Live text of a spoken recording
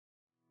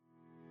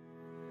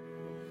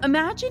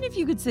Imagine if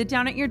you could sit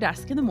down at your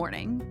desk in the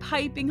morning,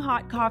 piping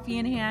hot coffee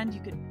in hand. You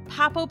could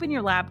pop open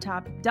your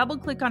laptop, double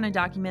click on a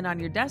document on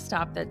your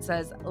desktop that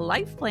says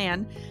Life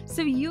Plan,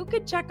 so you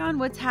could check on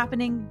what's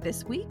happening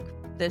this week,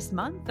 this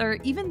month, or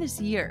even this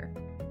year.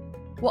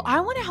 Well, I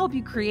want to help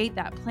you create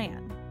that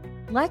plan.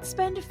 Let's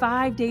spend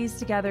 5 days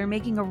together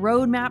making a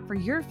roadmap for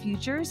your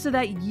future so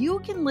that you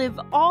can live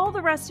all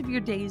the rest of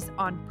your days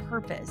on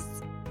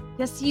purpose.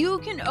 Yes, you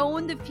can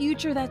own the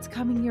future that's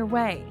coming your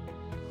way.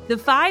 The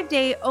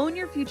 5-day Own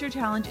Your Future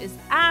Challenge is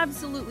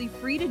absolutely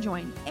free to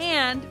join,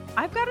 and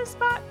I've got a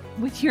spot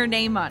with your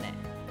name on it.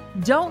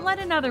 Don't let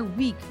another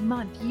week,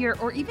 month, year,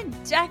 or even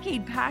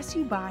decade pass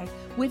you by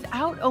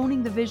without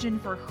owning the vision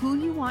for who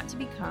you want to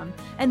become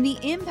and the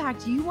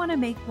impact you want to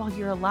make while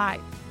you're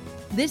alive.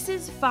 This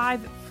is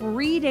 5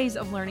 free days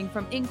of learning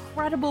from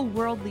incredible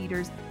world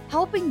leaders,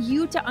 helping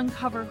you to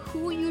uncover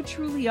who you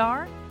truly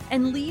are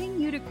and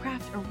leading you to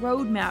craft a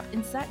roadmap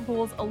and set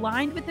goals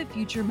aligned with the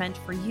future meant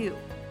for you.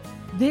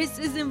 This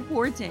is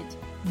important.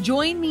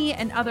 Join me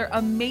and other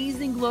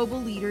amazing global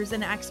leaders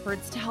and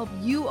experts to help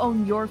you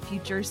own your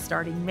future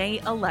starting May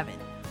 11th.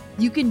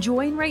 You can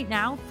join right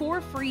now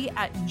for free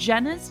at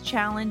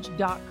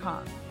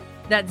jennaschallenge.com.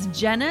 That's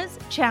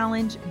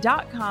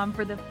jennaschallenge.com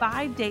for the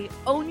 5-day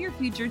Own Your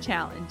Future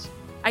Challenge.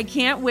 I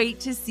can't wait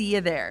to see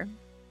you there.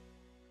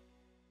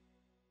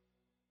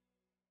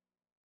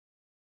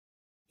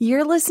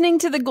 You're listening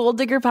to the Goal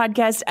Digger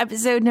Podcast,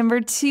 episode number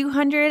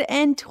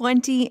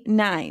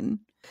 229.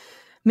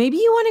 Maybe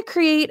you want to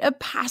create a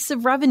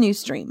passive revenue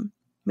stream.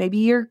 Maybe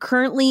you're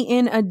currently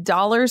in a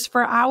dollars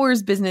for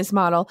hours business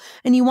model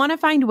and you want to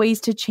find ways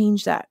to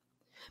change that.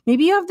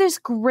 Maybe you have this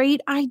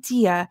great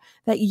idea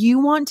that you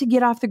want to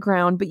get off the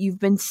ground, but you've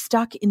been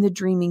stuck in the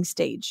dreaming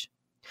stage.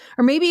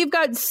 Or maybe you've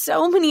got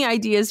so many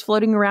ideas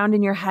floating around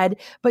in your head,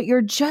 but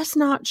you're just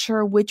not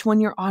sure which one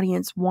your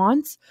audience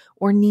wants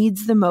or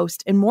needs the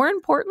most. And more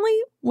importantly,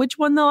 which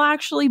one they'll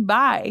actually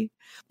buy.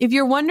 If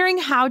you're wondering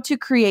how to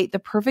create the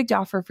perfect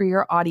offer for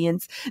your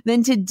audience,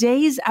 then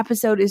today's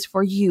episode is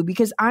for you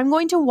because I'm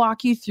going to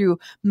walk you through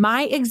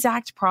my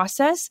exact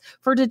process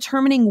for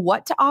determining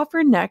what to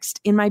offer next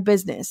in my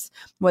business,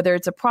 whether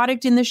it's a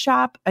product in the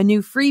shop, a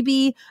new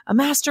freebie, a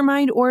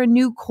mastermind, or a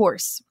new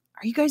course.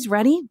 Are you guys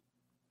ready?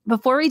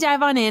 Before we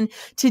dive on in,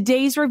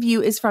 today's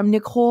review is from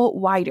Nicole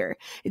Wider.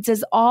 It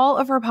says, all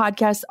of her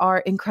podcasts are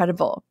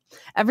incredible.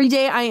 Every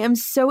day, I am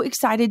so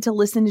excited to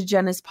listen to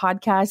Jenna's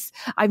podcasts.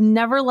 I've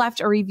never left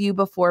a review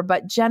before,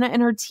 but Jenna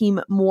and her team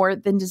more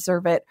than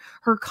deserve it.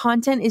 Her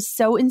content is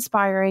so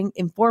inspiring,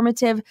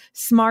 informative,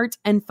 smart,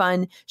 and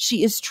fun.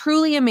 She is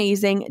truly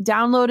amazing.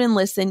 Download and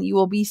listen. You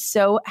will be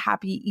so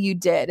happy you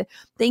did.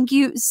 Thank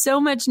you so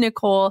much,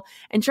 Nicole.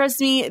 And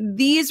trust me,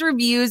 these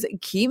reviews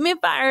keep me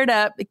fired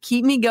up,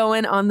 keep me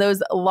going on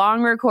those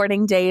long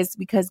recording days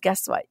because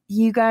guess what?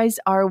 You guys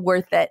are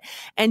worth it.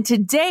 And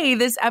today,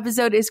 this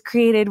episode is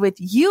created with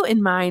you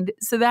in mind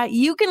so that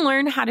you can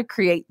learn how to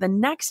create the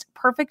next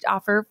perfect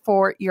offer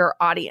for your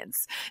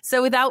audience.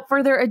 So without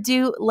further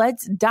ado,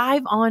 let's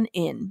dive on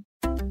in.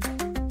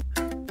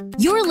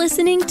 You're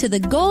listening to the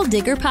Goal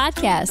Digger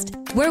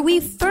Podcast, where we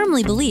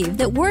firmly believe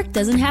that work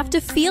doesn't have to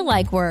feel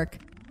like work.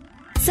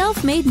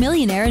 Self-made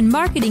millionaire and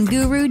marketing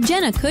guru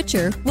Jenna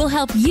Kutcher will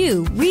help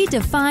you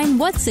redefine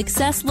what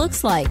success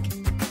looks like.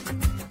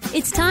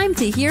 It's time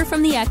to hear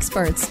from the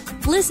experts,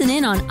 listen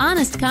in on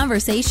honest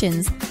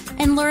conversations,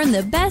 and learn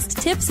the best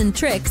tips and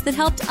tricks that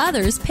helped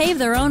others pave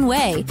their own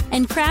way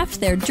and craft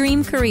their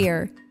dream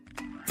career.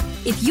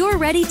 If you're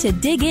ready to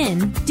dig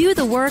in, do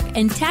the work,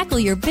 and tackle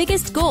your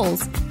biggest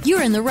goals,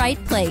 you're in the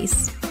right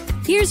place.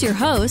 Here's your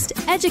host,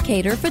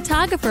 educator,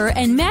 photographer,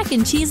 and mac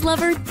and cheese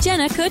lover,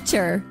 Jenna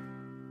Kutcher.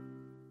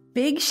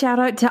 Big shout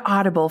out to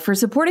Audible for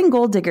supporting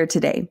Goal Digger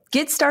today.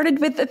 Get started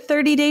with a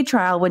 30-day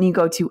trial when you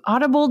go to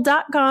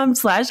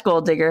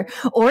audible.com/goaldigger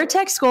or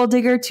text Goal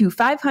Digger to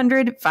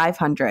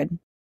 500-500.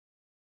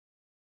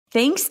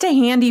 Thanks to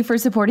Handy for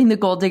supporting the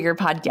Goal Digger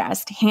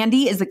Podcast.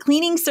 Handy is a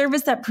cleaning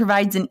service that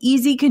provides an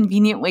easy,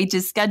 convenient way to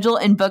schedule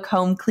and book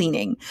home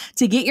cleaning.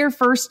 To get your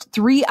first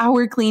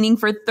 3-hour cleaning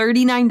for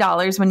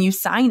 $39 when you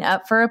sign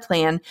up for a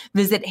plan,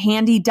 visit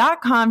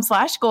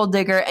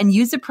handy.com/goaldigger and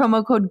use the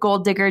promo code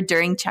GOALDIGGER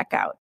during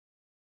checkout.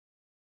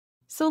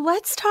 So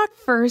let's talk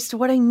first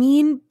what I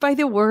mean by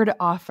the word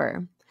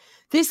offer.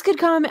 This could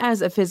come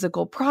as a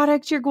physical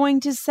product you're going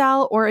to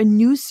sell or a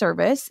new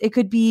service. It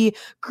could be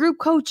group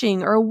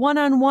coaching or a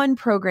one-on-one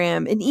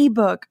program, an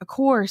ebook, a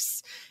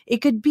course.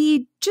 It could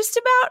be just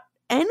about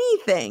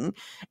anything.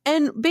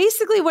 And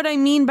basically what I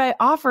mean by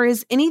offer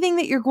is anything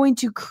that you're going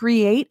to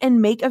create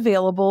and make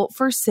available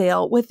for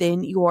sale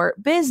within your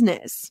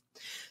business.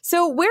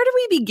 So where do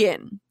we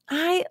begin?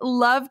 I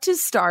love to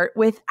start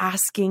with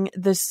asking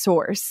the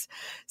source.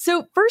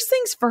 So first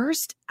things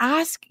first,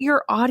 ask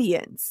your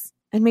audience.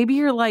 And maybe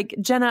you're like,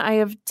 Jenna, I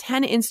have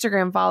 10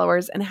 Instagram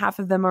followers and half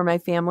of them are my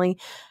family.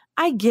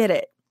 I get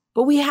it.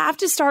 But we have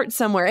to start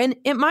somewhere. And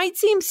it might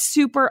seem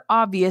super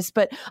obvious,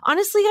 but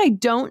honestly, I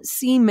don't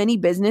see many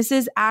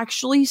businesses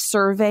actually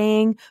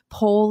surveying,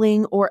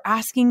 polling, or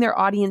asking their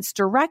audience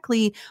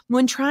directly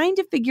when trying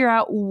to figure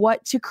out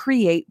what to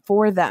create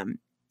for them.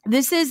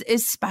 This is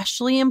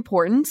especially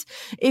important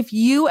if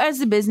you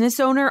as a business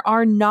owner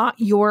are not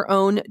your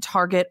own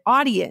target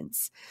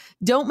audience.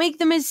 Don't make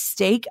the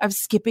mistake of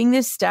skipping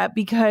this step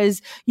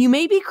because you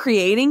may be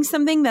creating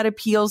something that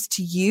appeals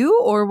to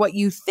you or what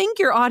you think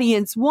your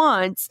audience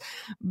wants,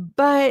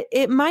 but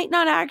it might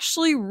not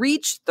actually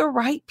reach the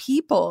right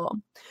people.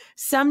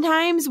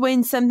 Sometimes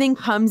when something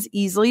comes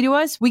easily to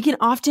us, we can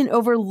often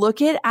overlook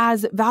it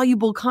as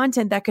valuable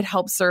content that could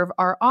help serve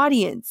our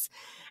audience.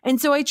 And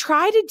so I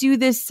try to do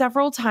this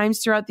several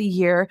times throughout the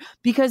year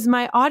because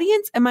my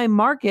audience and my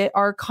market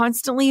are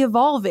constantly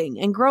evolving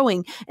and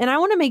growing. And I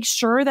want to make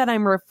sure that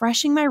I'm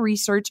refreshing my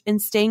research and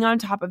staying on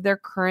top of their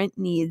current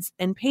needs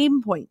and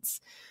pain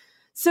points.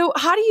 So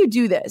how do you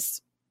do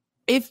this?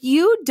 If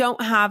you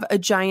don't have a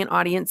giant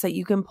audience that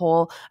you can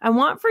poll, I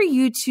want for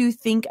you to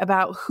think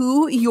about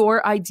who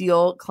your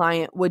ideal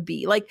client would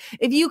be. Like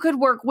if you could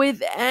work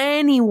with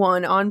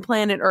anyone on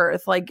planet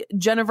Earth, like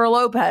Jennifer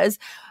Lopez,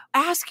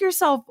 ask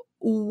yourself,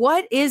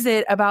 what is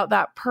it about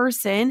that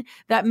person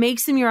that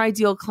makes them your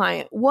ideal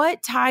client?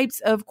 What types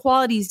of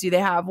qualities do they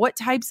have? What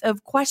types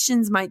of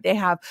questions might they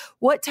have?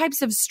 What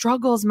types of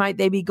struggles might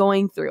they be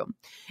going through?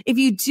 If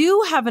you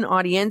do have an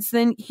audience,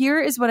 then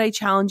here is what I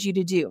challenge you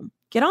to do.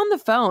 Get on the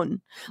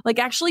phone. Like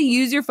actually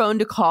use your phone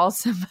to call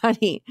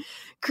somebody.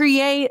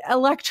 Create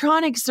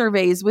electronic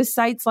surveys with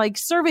sites like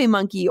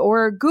SurveyMonkey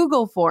or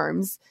Google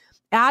Forms.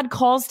 Add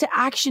calls to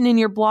action in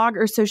your blog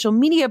or social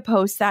media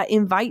posts that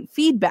invite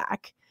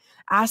feedback.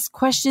 Ask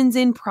questions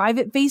in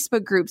private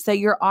Facebook groups that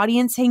your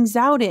audience hangs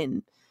out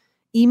in.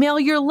 Email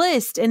your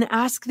list and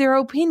ask their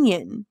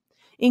opinion.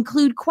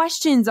 Include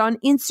questions on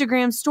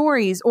Instagram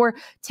stories or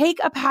take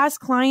a past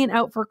client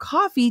out for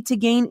coffee to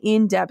gain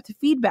in-depth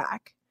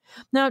feedback.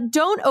 Now,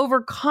 don't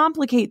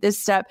overcomplicate this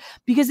step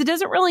because it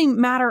doesn't really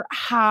matter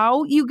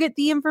how you get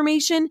the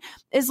information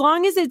as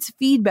long as it's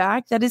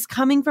feedback that is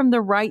coming from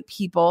the right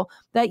people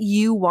that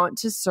you want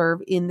to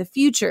serve in the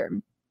future.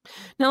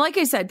 Now, like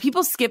I said,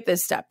 people skip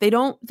this step. They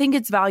don't think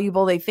it's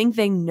valuable. They think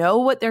they know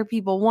what their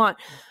people want.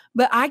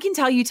 But I can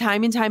tell you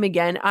time and time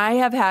again, I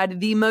have had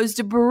the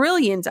most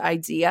brilliant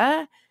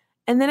idea.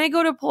 And then I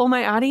go to poll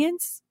my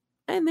audience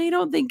and they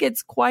don't think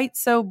it's quite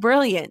so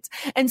brilliant.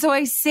 And so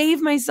I save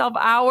myself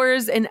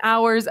hours and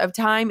hours of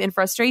time and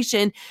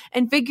frustration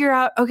and figure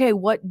out, okay,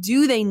 what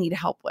do they need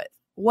help with?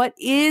 What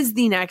is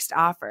the next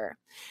offer?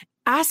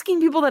 Asking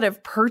people that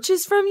have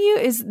purchased from you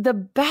is the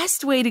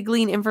best way to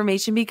glean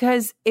information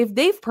because if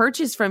they've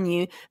purchased from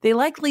you, they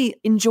likely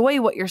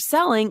enjoy what you're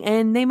selling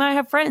and they might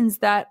have friends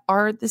that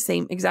are the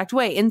same exact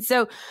way. And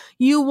so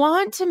you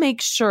want to make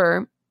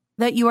sure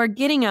that you are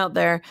getting out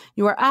there,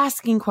 you are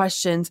asking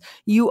questions,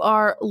 you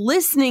are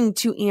listening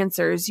to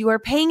answers, you are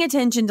paying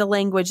attention to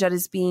language that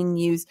is being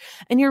used,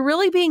 and you're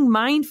really being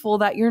mindful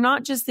that you're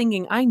not just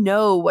thinking, I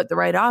know what the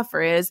right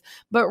offer is,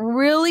 but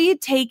really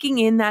taking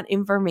in that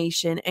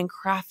information and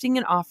crafting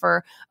an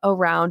offer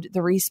around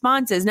the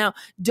responses. Now,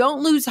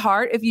 don't lose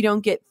heart if you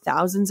don't get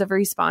thousands of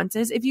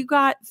responses. If you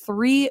got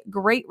 3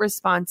 great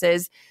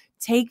responses,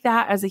 take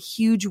that as a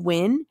huge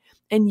win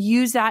and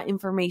use that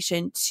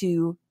information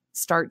to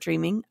start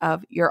dreaming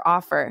of your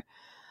offer.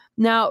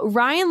 Now,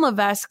 Ryan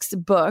Levesque's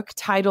book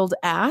titled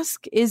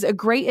Ask is a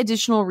great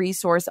additional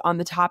resource on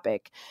the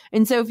topic.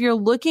 And so if you're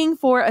looking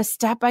for a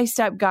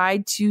step-by-step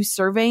guide to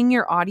surveying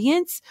your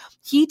audience,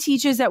 he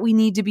teaches that we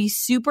need to be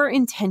super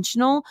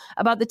intentional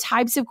about the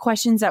types of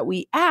questions that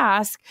we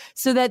ask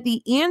so that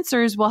the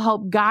answers will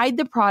help guide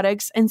the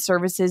products and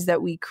services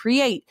that we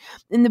create.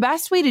 And the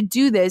best way to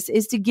do this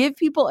is to give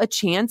people a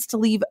chance to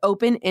leave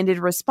open-ended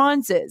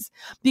responses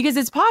because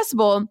it's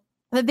possible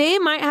that they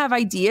might have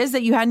ideas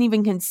that you hadn't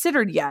even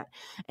considered yet.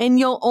 And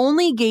you'll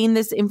only gain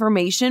this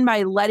information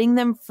by letting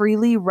them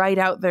freely write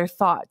out their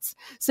thoughts.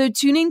 So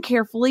tune in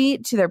carefully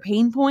to their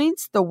pain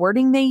points, the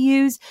wording they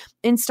use,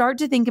 and start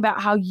to think about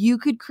how you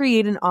could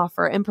create an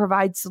offer and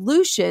provide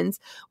solutions,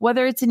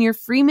 whether it's in your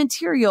free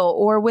material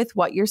or with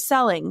what you're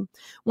selling.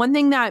 One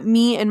thing that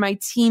me and my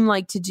team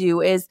like to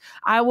do is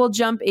I will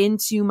jump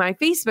into my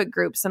Facebook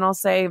groups and I'll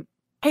say,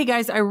 hey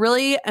guys, I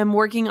really am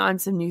working on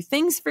some new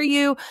things for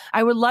you.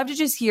 I would love to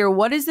just hear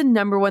what is the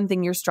number one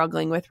thing you're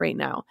struggling with right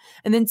now.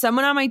 And then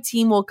someone on my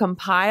team will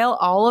compile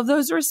all of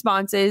those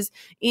responses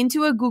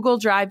into a Google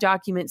Drive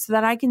document so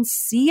that I can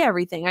see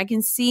everything. I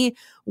can see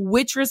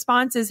which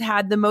responses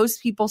had the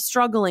most people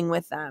struggling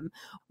with them,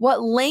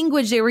 what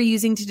language they were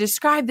using to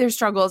describe their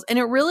struggles. And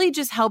it really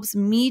just helps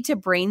me to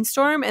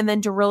brainstorm and then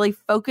to really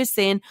focus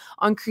in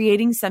on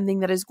creating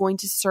something that is going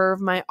to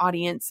serve my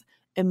audience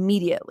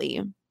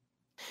immediately.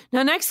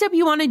 Now, next up,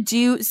 you want to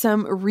do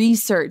some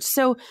research.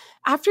 So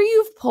after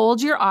you've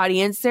polled your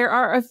audience, there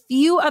are a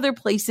few other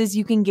places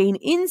you can gain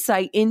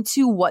insight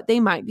into what they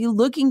might be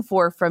looking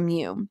for from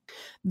you.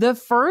 The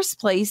first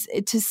place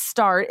to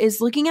start is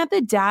looking at the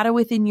data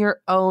within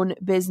your own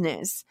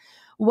business.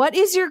 What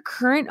is your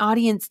current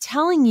audience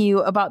telling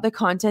you about the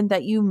content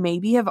that you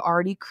maybe have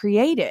already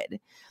created?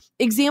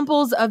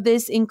 Examples of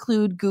this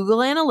include Google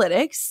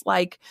Analytics,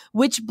 like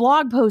which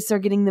blog posts are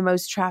getting the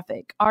most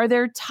traffic? Are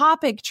there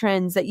topic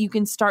trends that you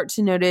can start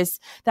to notice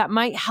that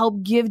might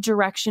help give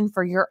direction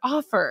for your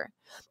offer?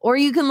 Or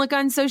you can look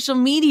on social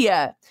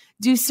media.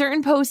 Do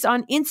certain posts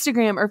on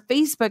Instagram or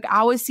Facebook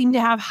always seem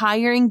to have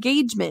higher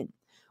engagement?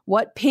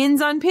 What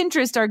pins on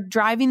Pinterest are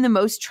driving the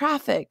most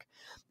traffic?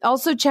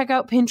 Also, check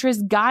out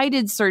Pinterest's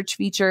guided search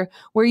feature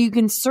where you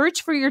can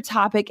search for your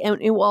topic and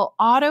it will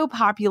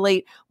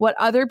auto-populate what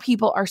other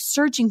people are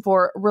searching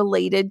for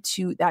related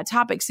to that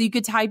topic. So you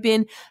could type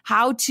in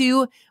how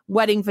to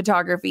wedding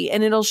photography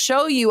and it'll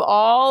show you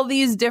all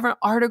these different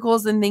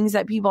articles and things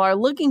that people are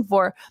looking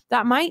for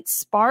that might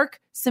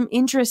spark some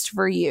interest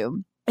for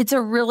you. It's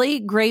a really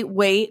great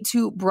way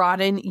to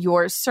broaden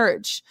your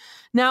search.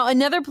 Now,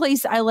 another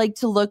place I like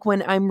to look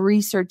when I'm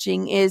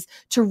researching is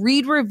to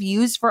read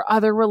reviews for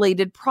other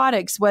related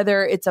products,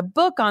 whether it's a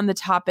book on the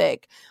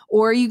topic,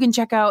 or you can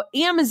check out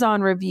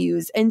Amazon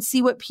reviews and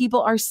see what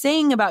people are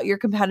saying about your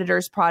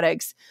competitors'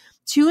 products.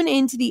 Tune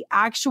into the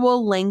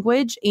actual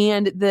language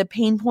and the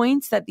pain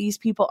points that these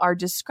people are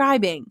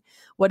describing.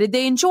 What did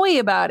they enjoy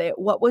about it?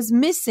 What was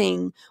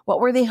missing? What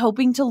were they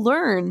hoping to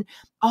learn?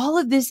 All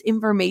of this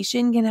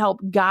information can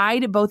help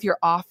guide both your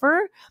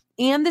offer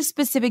and the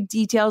specific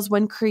details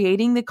when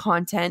creating the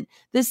content,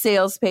 the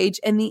sales page,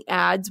 and the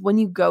ads when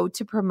you go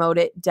to promote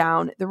it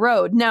down the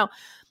road. Now,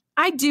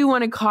 I do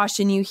want to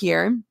caution you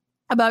here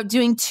about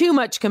doing too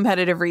much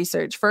competitive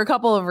research for a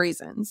couple of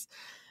reasons.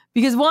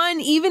 Because one,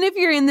 even if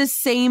you're in the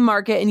same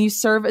market and you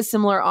serve a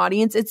similar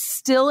audience, it's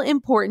still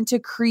important to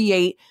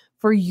create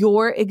for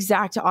your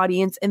exact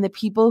audience and the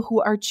people who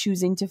are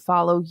choosing to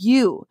follow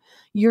you.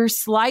 Your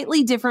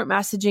slightly different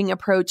messaging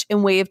approach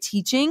and way of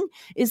teaching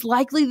is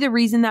likely the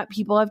reason that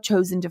people have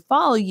chosen to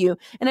follow you.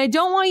 And I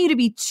don't want you to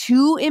be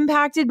too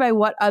impacted by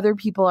what other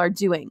people are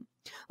doing.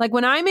 Like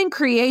when I'm in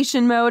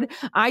creation mode,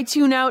 I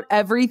tune out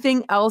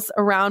everything else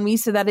around me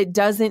so that it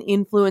doesn't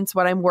influence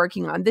what I'm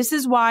working on. This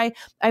is why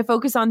I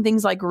focus on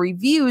things like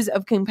reviews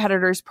of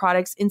competitors'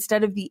 products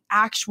instead of the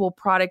actual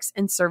products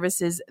and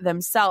services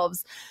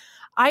themselves.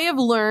 I have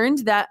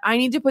learned that I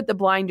need to put the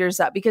blinders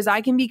up because I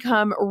can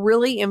become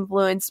really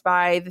influenced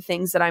by the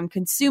things that I'm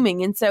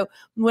consuming. And so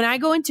when I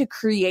go into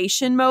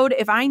creation mode,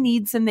 if I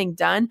need something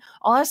done,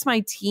 I'll ask my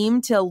team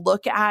to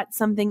look at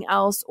something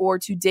else or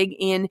to dig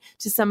in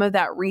to some of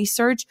that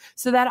research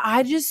so that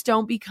I just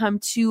don't become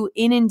too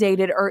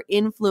inundated or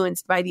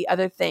influenced by the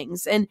other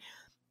things. And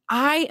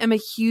I am a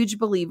huge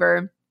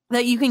believer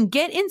that you can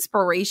get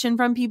inspiration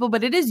from people,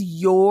 but it is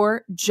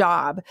your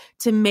job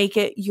to make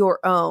it your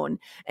own.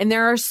 And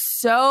there are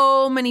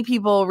so many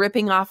people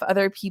ripping off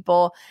other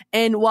people.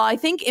 And while I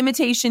think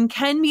imitation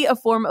can be a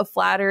form of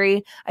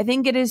flattery, I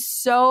think it is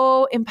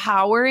so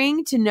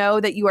empowering to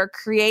know that you are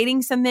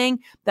creating something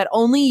that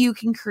only you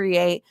can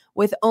create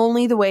with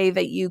only the way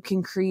that you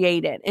can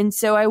create it. And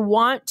so I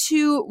want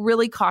to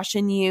really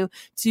caution you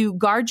to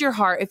guard your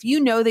heart. If you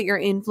know that you're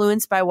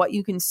influenced by what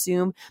you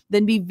consume,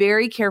 then be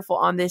very careful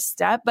on this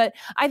step. But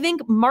I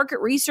think market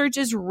research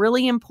is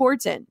really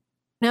important.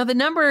 Now, the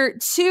number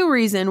 2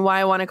 reason why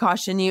I want to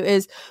caution you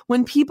is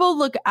when people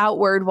look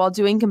outward while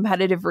doing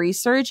competitive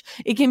research,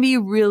 it can be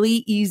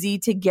really easy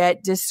to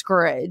get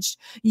discouraged.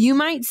 You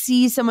might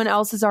see someone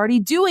else is already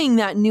doing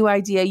that new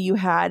idea you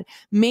had.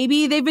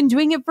 Maybe they've been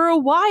doing it for a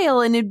while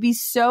and it'd be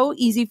so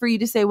easy for you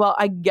to say, well,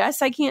 I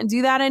guess I can't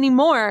do that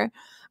anymore.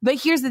 But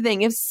here's the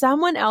thing, if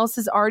someone else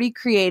is already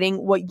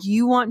creating what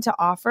you want to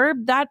offer,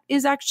 that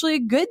is actually a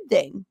good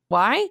thing.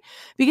 Why?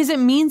 Because it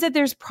means that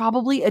there's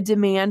probably a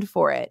demand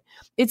for it.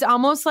 It's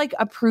almost like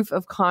a proof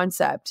of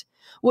concept.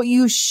 What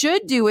you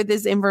should do with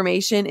this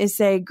information is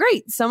say,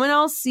 great, someone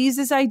else sees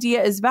this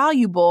idea as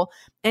valuable,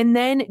 and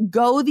then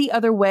go the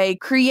other way,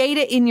 create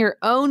it in your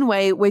own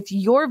way with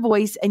your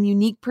voice and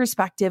unique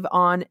perspective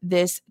on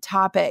this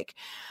topic.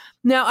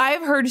 Now,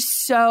 I've heard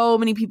so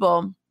many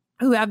people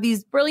who have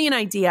these brilliant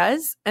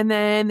ideas and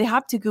then they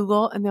hop to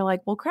Google and they're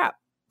like, well, crap,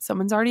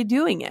 someone's already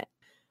doing it.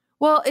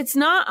 Well, it's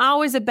not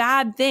always a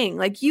bad thing.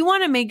 Like you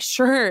want to make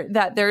sure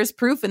that there's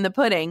proof in the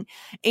pudding.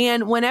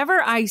 And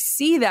whenever I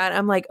see that,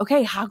 I'm like,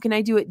 okay, how can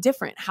I do it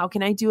different? How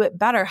can I do it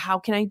better? How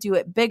can I do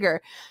it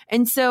bigger?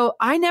 And so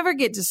I never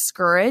get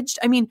discouraged.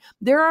 I mean,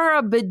 there are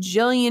a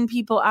bajillion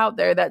people out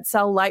there that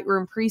sell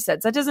Lightroom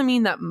presets. That doesn't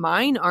mean that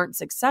mine aren't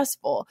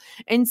successful.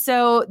 And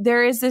so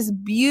there is this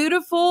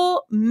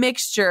beautiful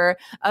mixture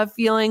of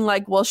feeling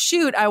like, well,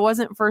 shoot, I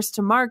wasn't first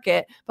to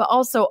market, but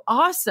also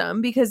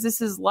awesome because this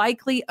is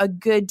likely a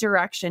good direction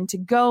to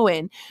go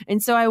in.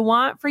 And so I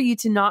want for you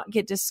to not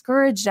get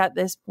discouraged at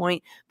this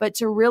point, but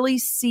to really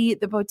see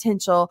the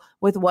potential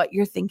with what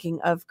you're thinking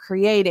of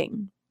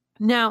creating.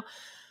 Now,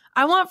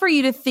 I want for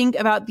you to think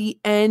about the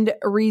end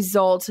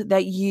result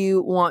that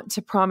you want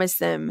to promise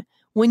them.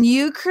 When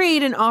you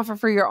create an offer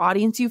for your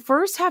audience, you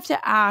first have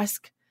to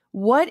ask,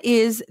 what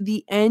is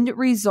the end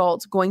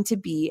result going to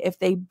be if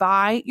they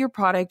buy your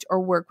product or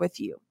work with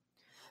you?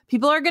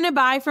 People are going to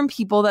buy from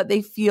people that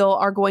they feel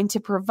are going to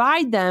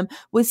provide them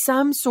with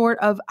some sort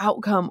of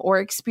outcome or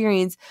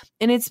experience.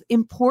 And it's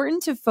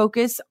important to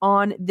focus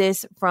on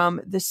this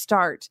from the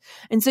start.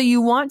 And so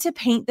you want to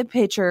paint the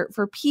picture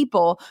for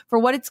people for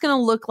what it's going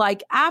to look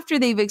like after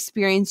they've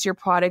experienced your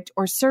product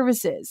or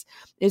services.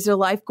 Is their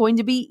life going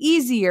to be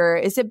easier?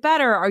 Is it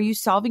better? Are you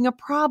solving a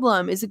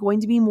problem? Is it going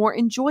to be more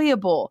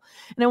enjoyable?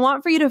 And I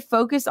want for you to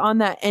focus on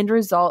that end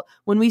result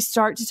when we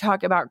start to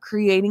talk about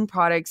creating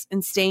products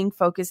and staying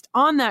focused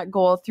on that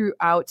goal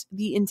throughout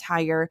the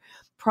entire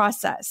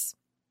process.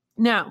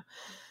 Now,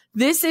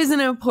 this is an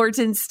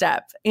important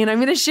step, and I'm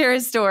going to share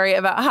a story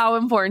about how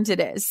important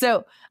it is.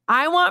 So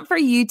I want for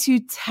you to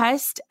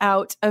test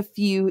out a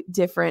few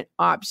different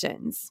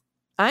options.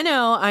 I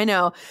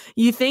know.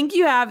 You think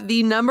you have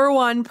the number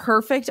one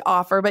perfect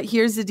offer, but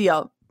here's the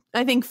deal.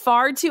 I think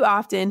far too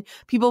often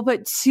people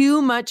put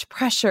too much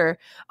pressure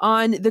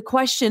on the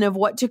question of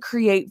what to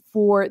create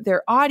for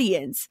their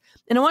audience.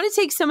 And I want to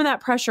take some of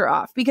that pressure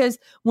off, because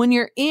when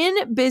you're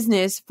in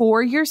business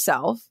for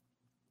yourself,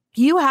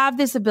 you have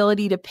this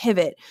ability to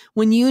pivot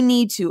when you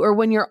need to or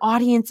when your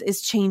audience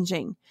is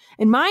changing.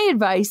 And my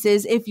advice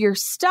is, if you're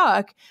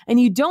stuck and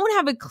you don't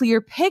have a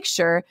clear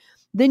picture,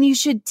 then you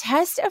should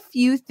test a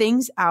few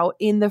things out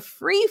in the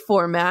free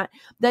format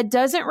that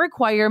doesn't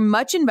require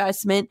much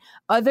investment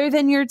other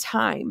than your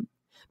time.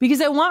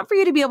 Because I want for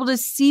you to be able to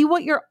see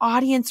what your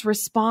audience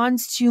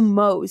responds to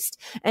most.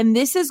 And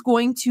this is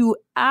going to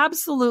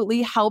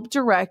absolutely help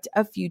direct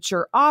a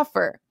future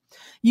offer.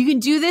 You can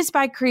do this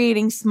by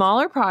creating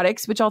smaller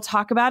products, which I'll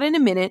talk about in a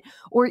minute,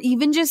 or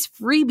even just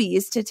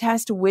freebies to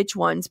test which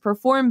ones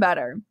perform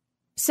better.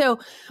 So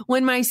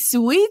when my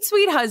sweet,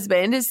 sweet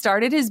husband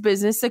started his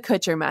business, The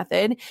Kutcher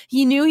Method,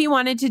 he knew he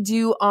wanted to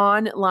do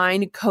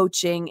online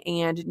coaching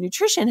and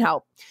nutrition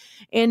help.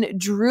 And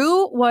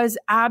Drew was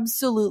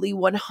absolutely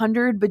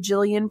 100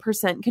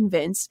 bajillion%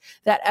 convinced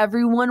that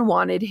everyone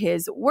wanted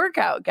his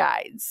workout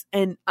guides.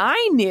 And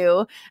I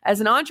knew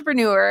as an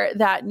entrepreneur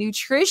that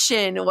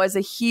nutrition was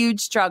a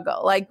huge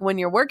struggle. Like when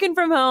you're working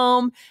from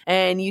home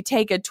and you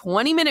take a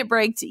 20-minute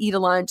break to eat a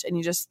lunch and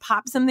you just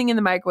pop something in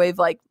the microwave,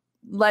 like,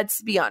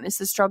 let's be honest,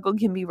 the struggle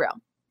can be real.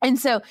 And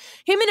so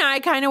him and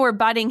I kind of were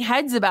butting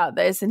heads about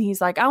this. And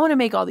he's like, I want to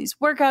make all these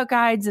workout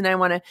guides and I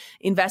want to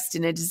invest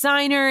in a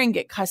designer and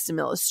get custom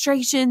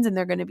illustrations and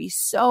they're going to be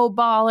so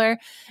baller.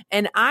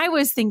 And I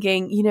was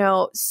thinking,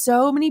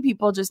 so many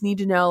people just need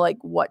to know like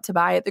what to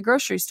buy at the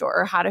grocery store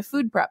or how to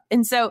food prep.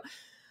 And so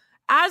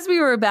as we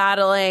were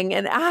battling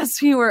and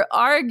as we were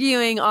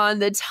arguing on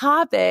the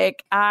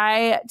topic,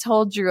 I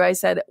told Drew, I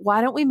said,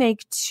 why don't we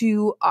make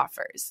 2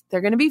 offers?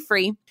 They're going to be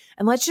free.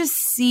 And let's just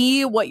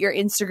see what your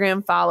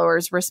Instagram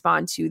followers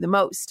respond to the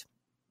most.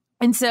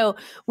 And so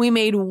we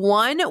made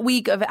 1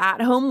 week of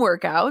at-home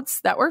workouts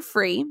that were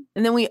free.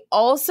 And then we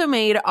also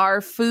made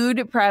our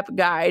food prep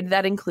guide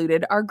that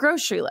included our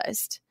grocery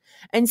list.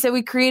 And so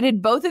we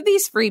created both of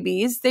these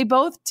freebies. They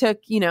both took,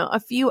 a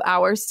few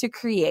hours to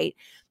create.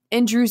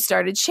 And Drew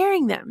started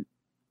sharing them.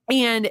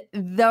 And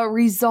the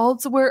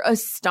results were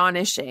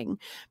astonishing.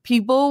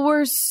 People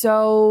were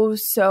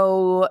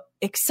so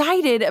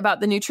excited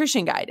about the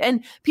nutrition guide.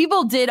 And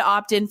people did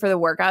opt in for the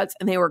workouts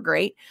and they were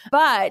great.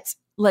 But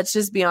let's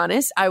just be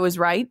honest, I was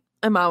right.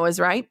 Emma was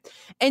right.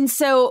 And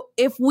so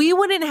if we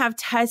wouldn't have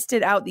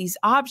tested out these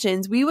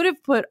options, we would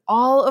have put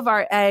all of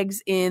our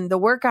eggs in the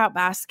workout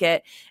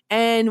basket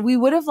and we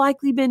would have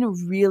likely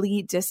been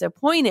really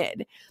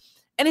disappointed.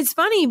 And it's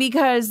funny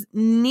because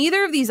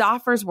neither of these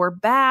offers were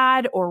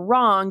bad or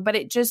wrong, but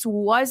it just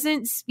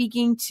wasn't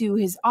speaking to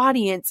his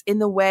audience in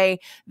the way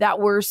that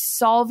were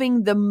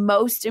solving the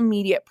most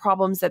immediate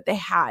problems that they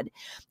had.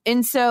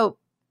 And so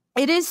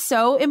it is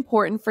so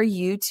important for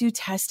you to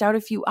test out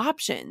a few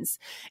options.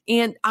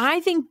 And I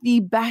think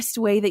the best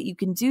way that you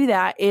can do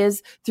that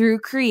is through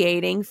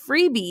creating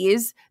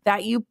freebies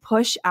that you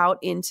push out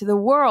into the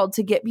world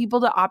to get people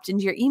to opt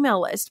into your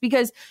email list,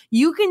 because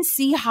you can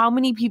see how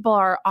many people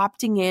are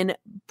opting in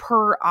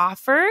per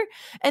offer.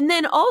 And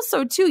then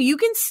also too, you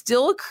can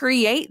still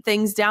create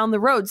things down the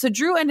road. So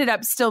Drew ended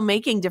up still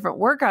making different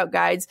workout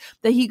guides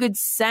that he could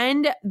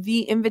send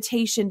the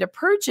invitation to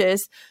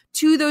purchase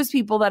to those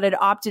people that had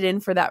opted in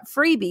for that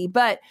freebie.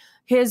 But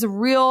his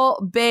real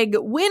big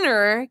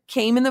winner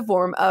came in the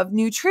form of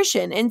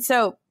nutrition. And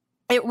so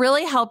it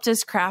really helped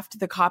us craft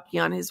the copy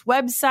on his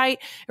website.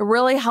 It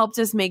really helped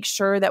us make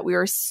sure that we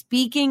were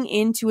speaking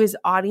into his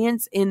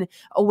audience in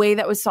a way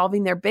that was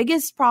solving their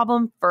biggest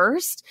problem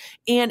first.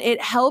 And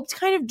it helped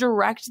kind of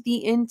direct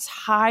the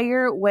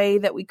entire way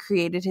that we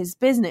created his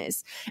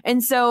business.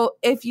 And so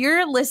if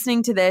you're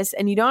listening to this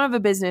and you don't have a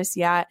business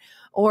yet,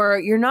 or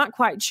you're not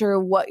quite sure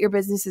what your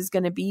business is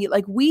going to be,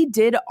 like we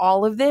did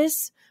all of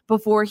this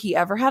before he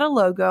ever had a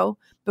logo,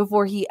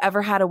 before he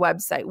ever had a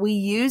website. We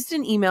used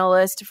an email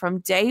list from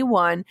day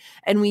one,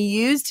 and we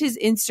used his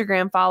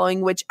Instagram following,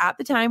 which at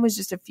the time was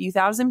just a few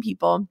thousand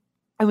people.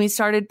 And we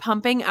started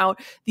pumping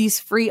out these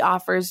free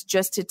offers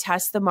just to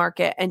test the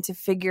market and to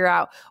figure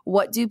out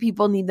what do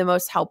people need the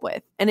most help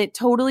with. And it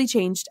totally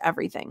changed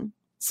everything.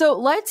 So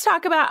let's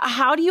talk about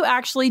how do you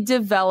actually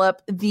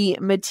develop the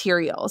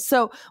material.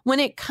 So when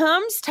it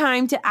comes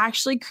time to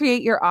actually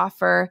create your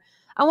offer,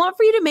 I want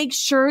for you to make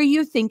sure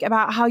you think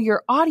about how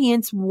your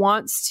audience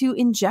wants to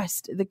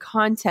ingest the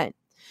content.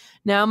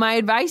 Now, my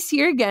advice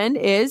here again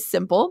is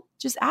simple.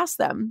 Just ask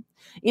them.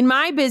 In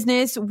my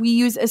business, we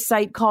use a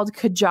site called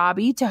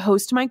Kajabi to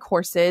host my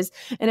courses,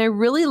 and I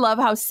really love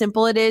how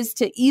simple it is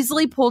to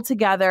easily pull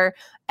together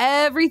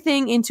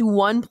everything into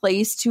one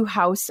place to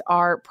house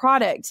our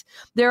product.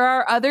 There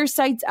are other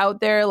sites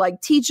out there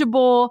like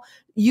Teachable.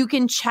 You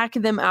can check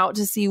them out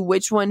to see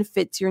which one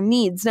fits your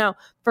needs. Now,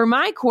 for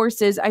my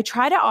courses, I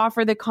try to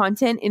offer the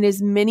content in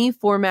as many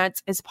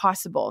formats as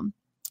possible.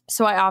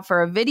 So I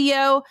offer a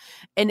video,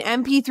 an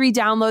MP3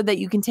 download that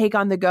you can take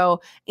on the go,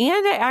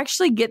 and I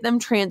actually get them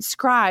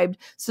transcribed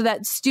so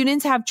that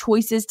students have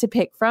choices to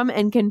pick from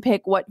and can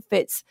pick what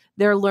fits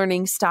their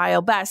learning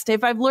style best.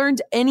 If I've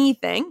learned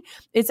anything,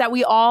 it's that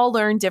we all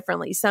learn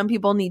differently. Some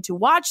people need to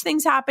watch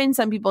things happen.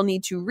 Some people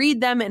need to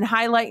read them and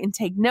highlight and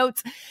take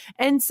notes.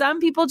 And some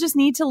people just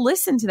need to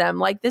listen to them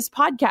like this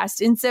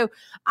podcast. And so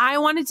I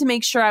wanted to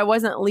make sure I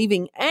wasn't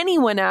leaving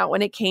anyone out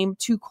when it came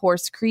to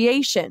course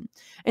creation.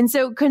 And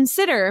so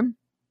consider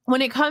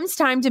when it comes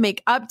time to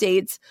make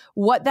updates,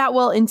 what that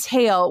will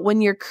entail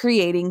when you're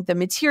creating the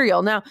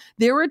material. Now,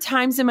 there were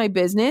times in my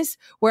business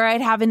where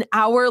I'd have an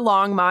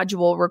hour-long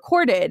module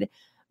recorded,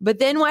 but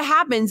then what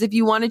happens if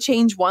you want to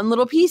change one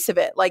little piece of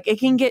it? Like, it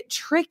can get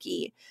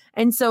tricky.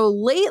 And so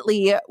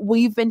lately,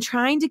 we've been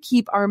trying to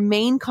keep our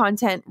main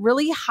content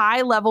really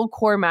high-level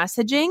core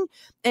messaging,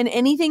 and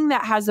anything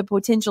that has the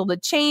potential to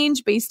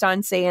change based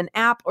on, say, an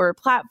app or a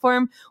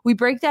platform, we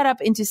break that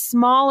up into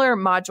smaller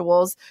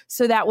modules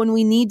so that when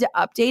we need to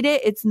update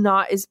it, it's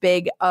not as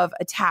big of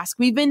a task.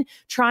 We've been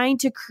trying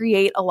to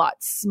create a lot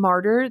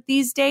smarter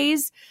these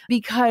days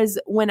because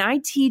when I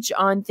teach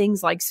on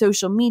things like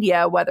social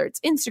media, whether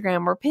it's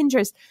Instagram or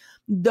Pinterest,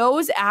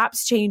 those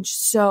apps change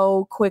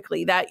so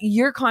quickly that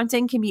your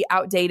content can be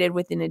outdated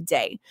within a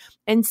day.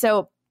 And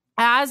so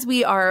as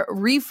we are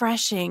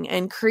refreshing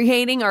and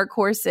creating our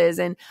courses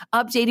and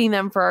updating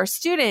them for our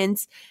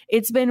students,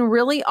 it's been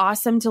really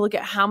awesome to look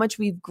at how much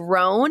we've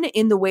grown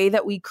in the way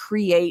that we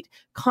create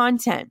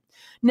content.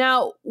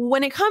 Now,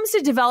 when it comes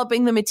to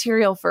developing the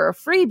material for a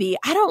freebie,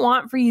 I don't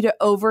want for you to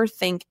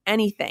overthink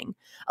anything.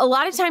 A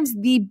lot of times,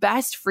 the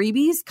best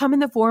freebies come in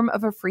the form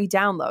of a free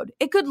download.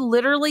 It could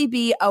literally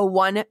be a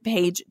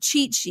one-page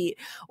cheat sheet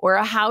or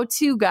a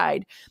how-to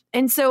guide.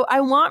 And so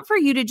I want for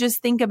you to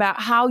just think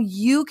about how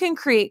you can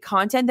create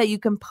content that you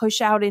can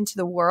push out into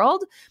the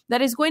world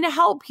that is going to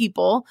help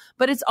people,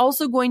 but it's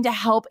also going to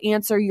help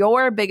answer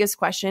your biggest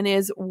question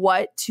is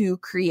what to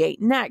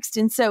create next.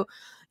 And so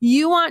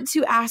you want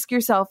to ask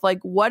yourself, like,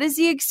 what is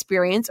the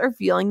experience or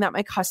feeling that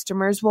my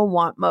customers will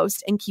want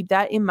most, and keep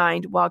that in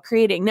mind while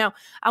creating. Now,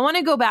 I want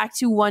to go back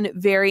to one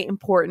very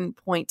important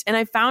point, and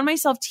I found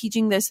myself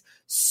teaching this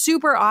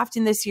super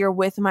often this year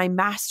with my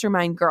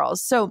mastermind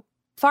girls. So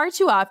far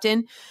too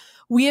often,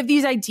 we have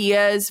these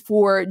ideas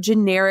for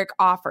generic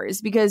offers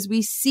because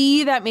we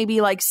see that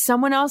maybe like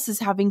someone else is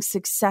having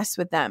success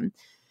with them.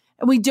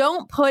 And we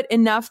don't put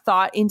enough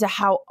thought into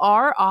how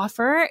our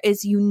offer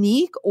is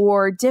unique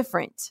or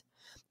different.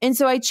 And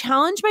so I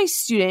challenge my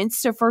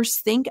students to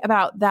first think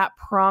about that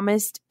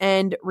promised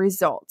end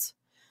result.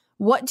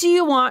 What do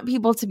you want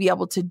people to be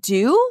able to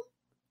do,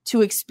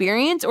 to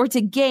experience, or to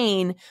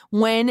gain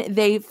when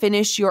they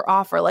finish your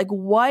offer? Like,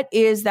 what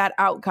is that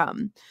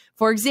outcome?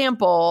 For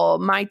example,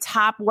 my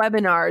top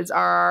webinars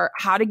are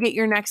how to get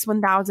your next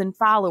 1,000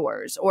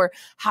 followers, or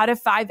how to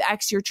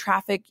 5x your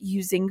traffic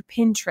using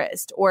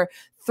Pinterest, or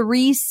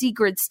 3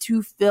 secrets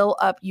to fill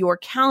up your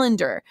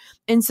calendar.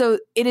 And so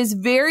it is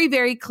very,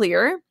 very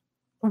clear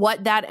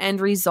what that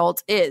end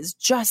result is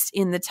just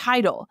in the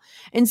title.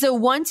 And so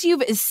once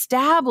you've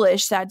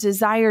established that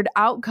desired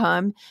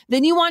outcome,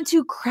 then you want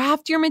to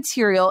craft your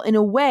material in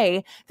a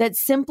way that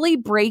simply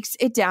breaks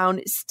it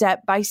down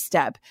step by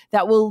step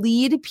that will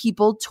lead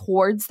people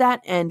towards that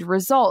end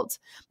result.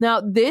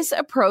 Now, this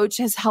approach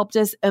has helped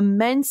us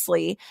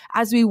immensely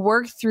as we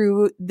work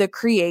through the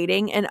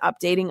creating and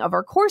updating of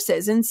our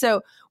courses. And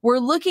so we're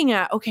looking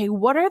at, okay,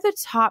 what are the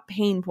top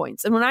pain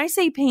points? And when I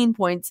say pain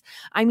points,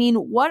 I mean,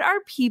 what are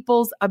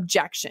people's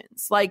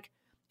objections? Like,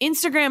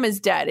 Instagram is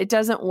dead. It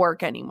doesn't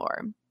work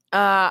anymore.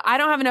 I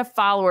don't have enough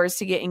followers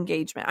to get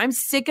engagement. I'm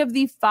sick of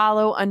the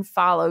follow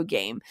unfollow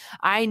game.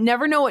 I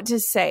never know what to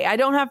say. I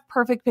don't have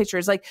perfect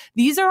pictures. Like,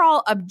 these are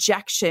all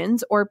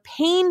objections or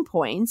pain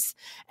points.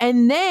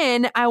 And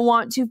then I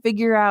want to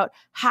figure out,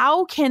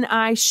 how can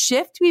I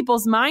shift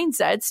people's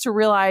mindsets to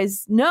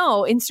realize,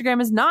 no,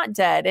 Instagram is not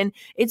dead. And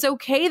it's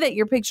okay that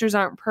your pictures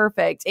aren't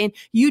perfect. And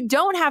you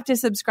don't have to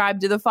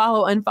subscribe to the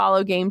follow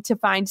unfollow game to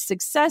find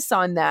success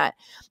on that.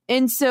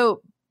 And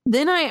so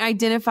then I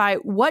identify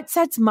what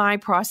sets my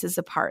process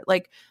apart.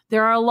 Like,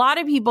 there are a lot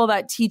of people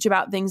that teach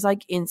about things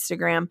like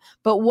Instagram,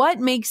 but what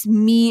makes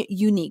me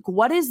unique?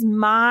 What is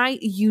my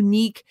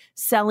unique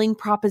selling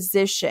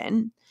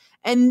proposition?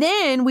 And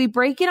then we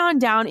break it on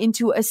down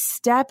into a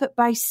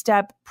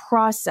step-by-step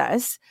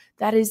process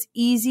that is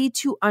easy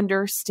to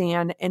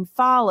understand and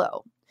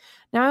follow.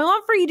 Now, I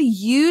want for you to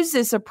use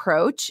this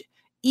approach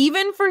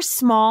even for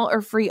small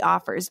or free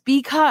offers,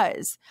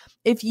 because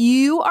if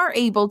you are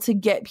able to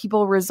get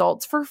people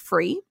results for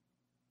free,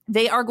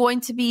 they are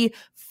going to be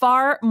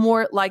far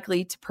more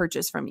likely to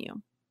purchase from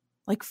you.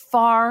 Like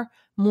far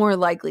more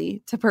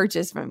likely to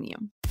purchase from you.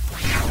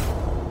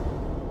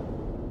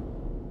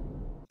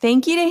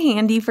 Thank you to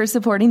Handy for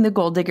supporting the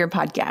Goal Digger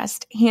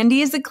podcast.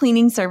 Handy is a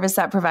cleaning service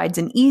that provides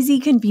an easy,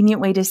 convenient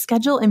way to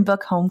schedule and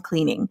book home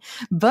cleaning.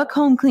 Book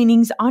home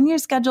cleanings on your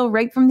schedule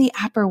right from the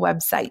app or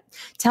website.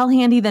 Tell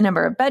Handy the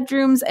number of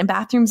bedrooms and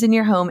bathrooms in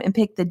your home and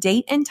pick the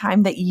date and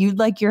time that you'd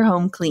like your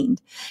home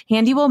cleaned.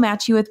 Handy will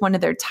match you with one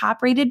of their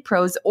top-rated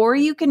pros, or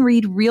you can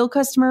read real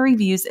customer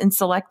reviews and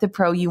select the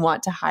pro you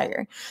want to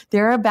hire.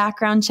 There are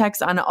background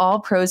checks on all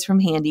pros from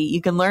Handy.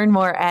 You can learn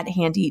more at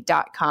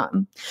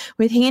handy.com.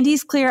 With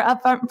Handy's clear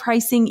upfront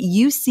pricing,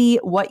 you see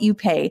what you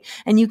pay,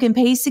 and you can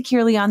pay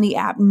securely on the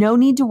app. No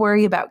need to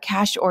worry about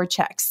cash or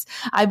checks.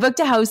 I booked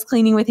a house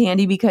cleaning with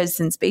Handy because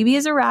since baby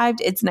has arrived,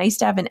 it's nice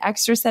to have an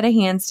extra set of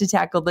hands to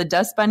tackle the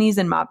dust bunnies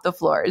and mop the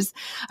floors.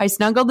 I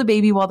snuggled the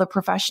baby while the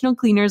professional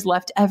cleaners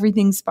left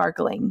everything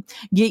sparkling.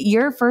 Get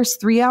your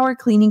first 3-hour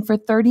cleaning for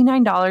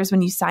 $39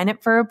 when you sign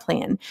up for a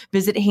plan.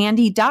 Visit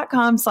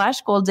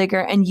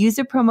handy.com/goaldigger and use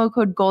the promo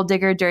code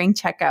goaldigger during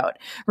checkout.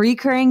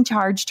 Recurring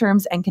charge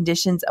terms and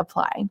conditions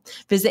apply.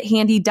 Visit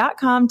handy.com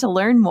to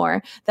learn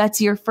more.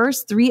 That's your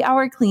first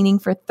 3-hour cleaning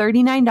for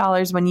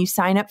 $39 when you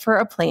sign up for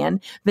a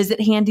plan.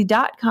 Visit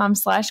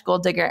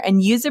handy.com/goaldigger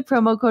and use the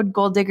promo code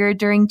goaldigger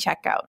during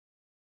checkout.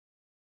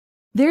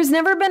 There's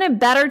never been a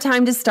better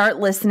time to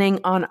start listening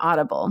on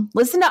Audible.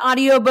 Listen to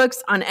audiobooks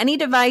on any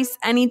device,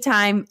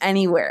 anytime,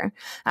 anywhere.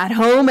 At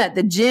home, at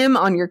the gym,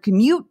 on your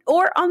commute,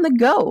 or on the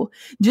go.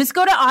 Just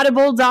go to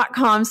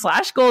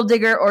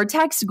audible.com/goaldigger or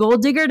text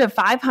goaldigger to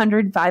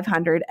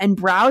 500-500 and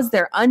browse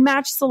their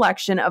unmatched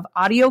selection of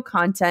audio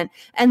content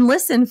and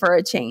listen for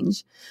a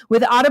change.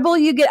 With Audible,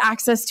 you get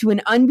access to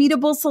an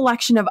unbeatable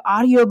selection of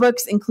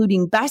audiobooks,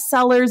 including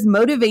bestsellers,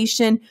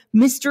 motivation,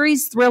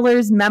 mysteries,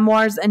 thrillers,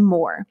 memoirs, and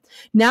more.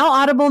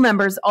 Now, Audible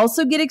members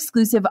also get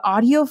exclusive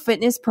audio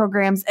fitness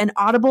programs and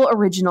Audible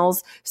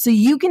originals, so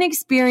you can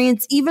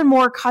experience even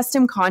more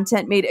custom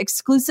content made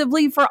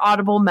exclusively for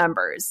Audible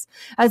members.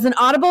 As an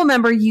Audible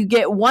member, you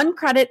get 1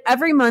 credit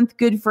every month,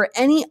 good for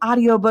any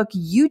audiobook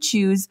you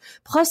choose,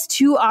 plus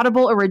 2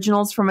 Audible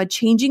originals from a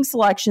changing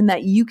selection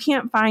that you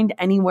can't find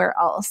anywhere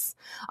else.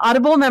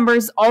 Audible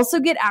members also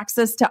get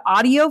access to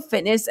audio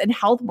fitness and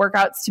health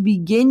workouts to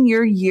begin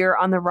your year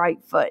on the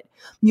right foot.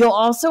 You'll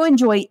also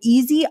enjoy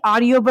easy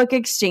audiobook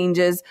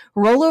exchanges,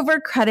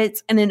 rollover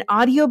credits, and an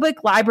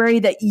audiobook library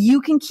that you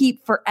can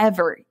keep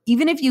forever,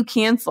 even if you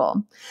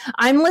cancel.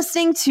 I'm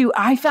listening to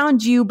I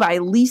Found You by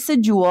Lisa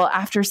Jewell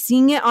after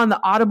seeing it on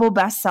the Audible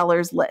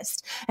bestsellers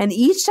list. And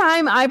each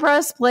time I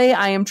press play,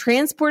 I am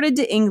transported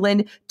to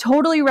England,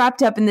 totally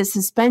wrapped up in the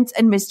suspense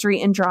and mystery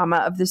and drama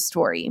of the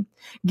story.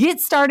 Get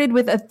started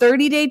with a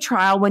 30-day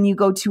trial when you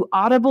go to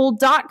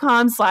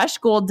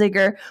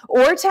audible.com/goaldigger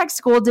or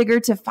text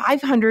goaldigger to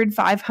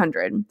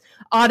 500-500.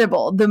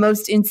 Audible, the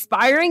most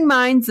inspiring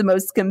minds, the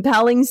most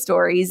compelling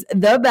stories,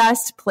 the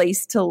best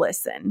place to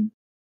listen.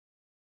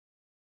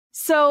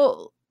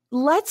 So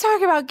let's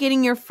talk about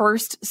getting your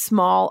first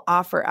small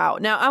offer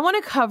out. Now, I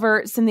want to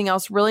cover something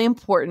else really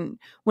important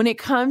when it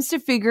comes to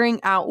figuring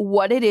out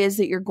what it is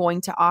that you're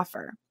going to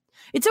offer.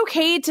 It's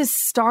okay to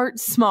start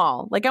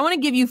small. Like, I want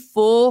to give you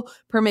full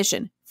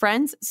permission.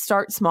 Friends,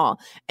 start small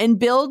and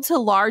build to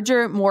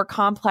larger, more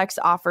complex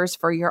offers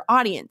for your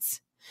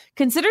audience.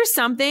 Consider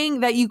something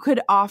that you could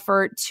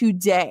offer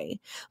today.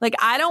 Like,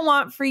 I don't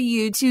want for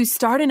you to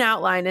start an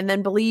outline and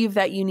then believe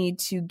that you need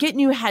to get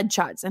new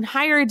headshots and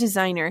hire a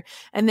designer.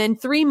 And then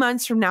 3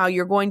 months from now,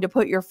 you're going to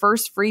put your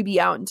first freebie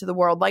out into the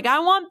world. Like, I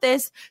want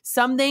this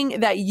something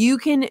that you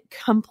can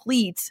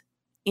complete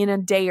in a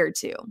day or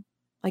two.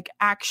 Like,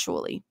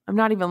 actually, I'm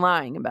not even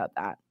lying about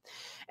that.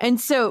 And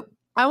so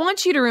I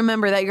want you to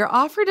remember that your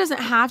offer doesn't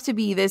have to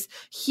be this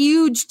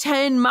huge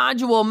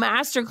 10-module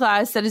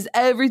masterclass that is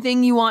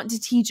everything you want to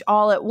teach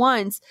all at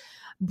once.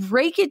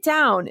 Break it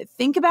down.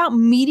 Think about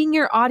meeting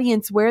your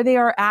audience where they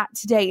are at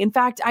today. In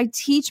fact, I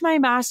teach my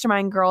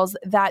mastermind girls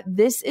that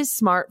this is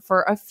smart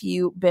for a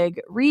few big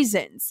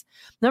reasons.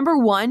 Number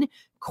one,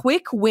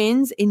 quick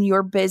wins in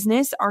your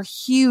business are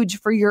huge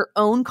for your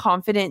own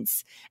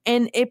confidence,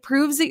 and it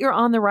proves that you're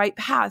on the right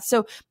path.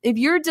 So if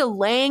you're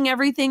delaying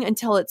everything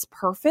until it's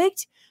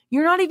perfect,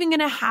 you're not even going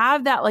to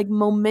have that like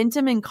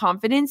momentum and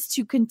confidence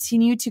to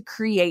continue to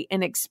create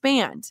and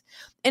expand.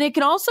 And it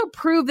can also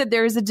prove that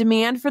there is a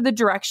demand for the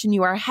direction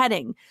you are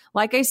heading.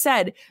 Like I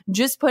said,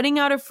 just putting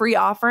out a free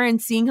offer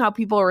and seeing how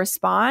people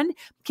respond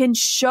can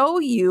show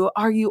you,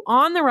 are you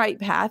on the right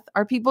path?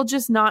 Are people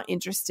just not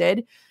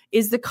interested?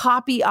 Is the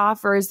copy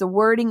off, or is the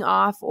wording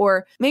off?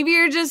 Or maybe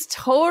you're just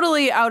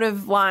totally out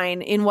of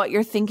line in what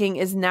you're thinking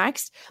is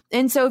next.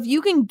 And so if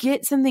you can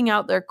get something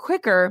out there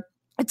quicker,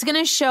 it's going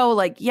to show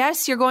like,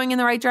 yes, you're going in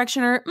the right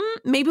direction, or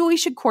maybe we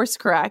should course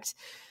correct.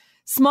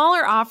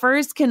 Smaller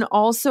offers can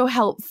also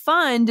help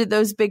fund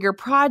those bigger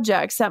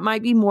projects that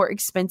might be more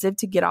expensive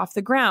to get off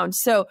the ground.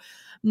 So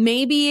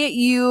maybe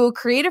you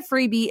create a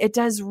freebie, it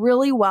does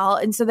really well.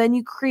 And so then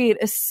you create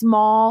a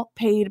small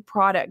paid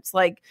product,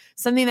 like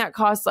something that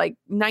costs like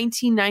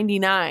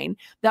 $19.99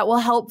 that will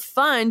help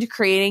fund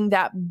creating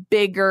that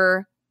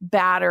bigger,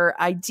 badder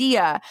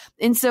idea.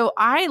 And so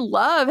I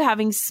love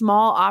having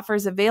small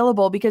offers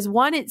available because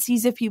one, it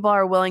sees if people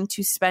are willing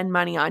to spend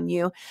money on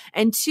you.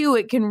 And two,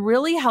 it can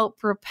really help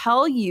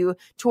propel you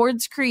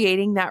towards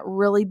creating that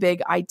really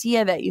big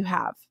idea that you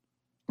have.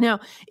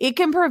 Now, it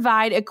can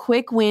provide a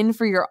quick win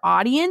for your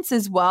audience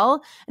as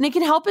well, and it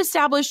can help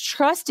establish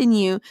trust in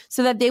you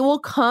so that they will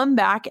come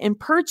back and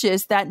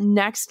purchase that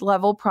next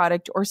level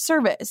product or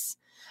service.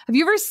 Have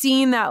you ever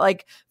seen that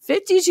like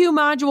 52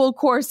 module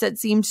course that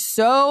seemed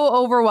so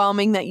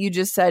overwhelming that you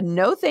just said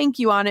no thank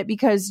you on it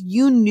because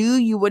you knew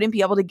you wouldn't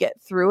be able to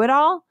get through it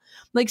all?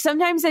 Like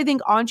sometimes I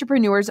think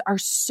entrepreneurs are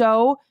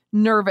so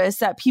nervous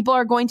that people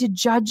are going to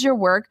judge your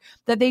work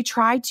that they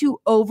try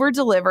to over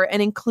deliver and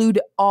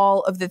include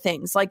all of the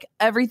things, like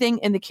everything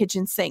in the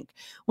kitchen sink.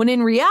 When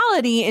in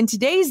reality, in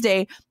today's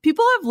day,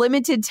 people have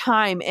limited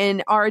time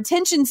and our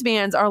attention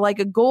spans are like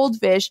a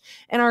goldfish.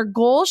 And our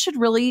goal should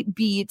really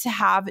be to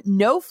have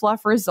no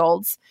fluff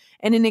results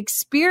and an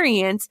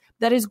experience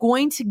that is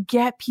going to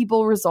get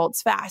people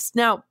results fast.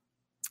 Now,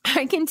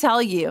 I can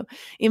tell you,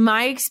 in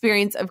my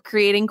experience of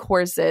creating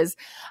courses,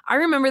 I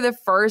remember the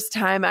first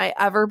time I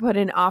ever put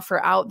an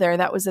offer out there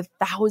that was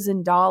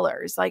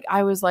 $1,000. Like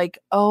I was like,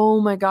 oh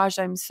my gosh,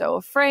 I'm so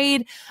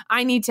afraid.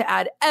 I need to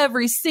add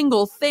every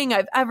single thing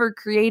I've ever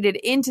created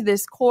into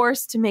this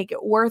course to make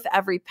it worth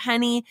every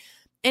penny.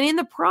 And in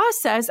the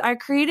process, I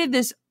created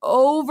this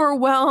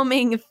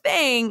overwhelming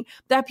thing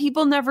that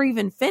people never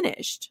even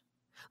finished.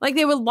 Like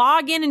they would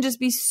log in and just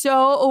be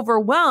so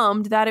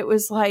overwhelmed that it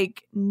was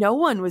like no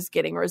one was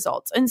getting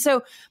results. And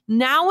so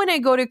now when I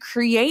go to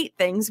create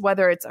things,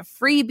 whether it's a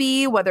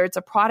freebie, whether it's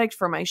a product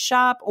for my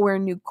shop or a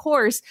new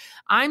course,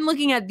 I'm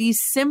looking at the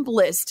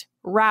simplest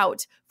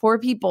route for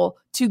people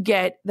to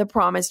get the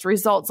promised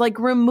results. Like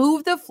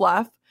remove the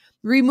fluff,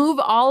 remove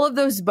all of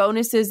those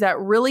bonuses that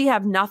really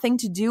have nothing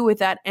to do with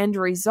that end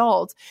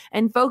result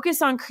and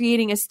focus on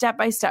creating a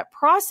step-by-step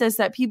process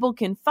that people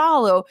can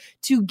follow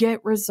to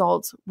get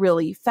results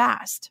really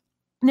fast.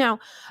 Now,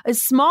 a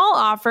small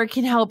offer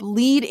can help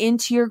lead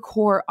into your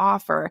core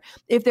offer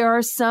if there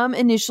are some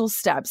initial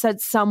steps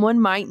that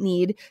someone might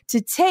need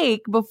to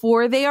take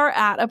before they are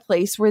at a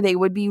place where they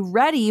would be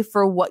ready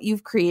for what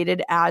you've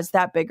created as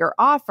that bigger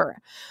offer.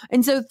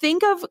 And so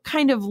think of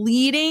kind of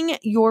leading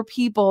your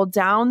people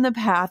down the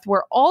path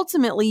where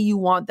ultimately you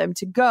want them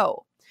to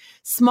go.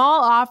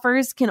 Small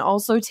offers can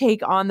also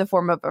take on the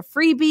form of a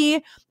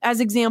freebie. As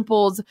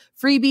examples,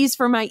 freebies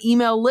for my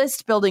email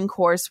list building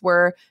course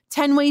were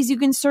 10 ways you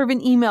can serve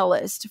an email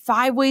list,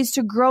 5 ways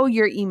to grow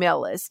your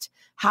email list,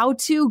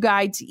 how-to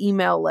guide to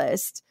email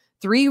list,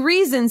 3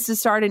 reasons to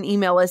start an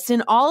email list.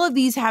 And all of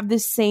these have the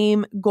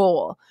same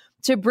goal: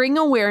 to bring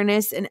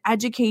awareness and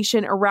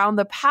education around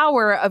the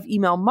power of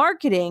email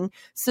marketing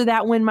so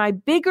that when my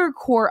bigger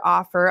core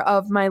offer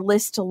of my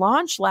List to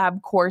Launch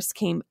Lab course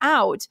came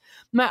out,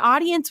 my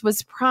audience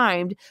was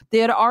primed. They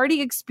had already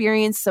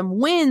experienced some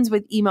wins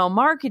with email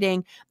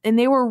marketing, and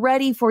they were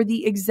ready for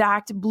the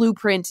exact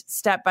blueprint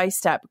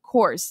step-by-step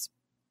course.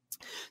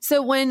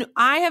 So when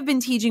I have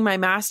been teaching my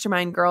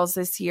mastermind girls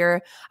this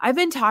year, I've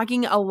been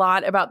talking a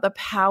lot about the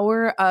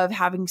power of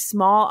having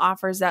small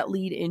offers that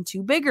lead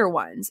into bigger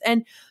ones.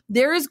 And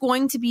there is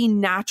going to be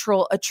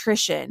natural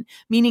attrition,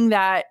 meaning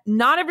that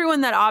not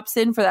everyone that opts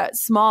in for that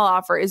small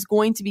offer is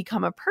going to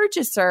become a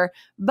purchaser,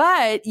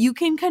 but you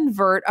can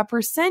convert a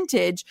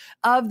percentage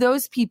of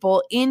those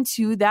people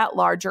into that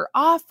larger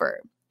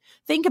offer.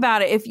 Think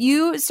about it. If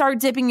you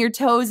start dipping your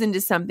toes into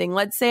something,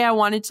 let's say I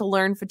wanted to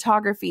learn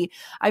photography,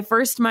 I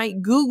first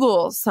might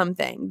Google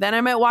something, then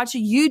I might watch a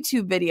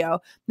YouTube video,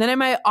 then I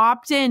might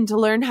opt in to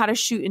learn how to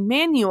shoot in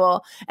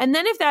manual. And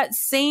then if that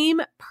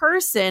same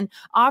person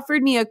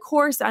offered me a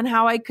course on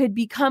how I could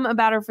become a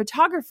better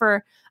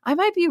photographer, I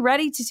might be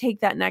ready to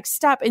take that next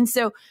step. And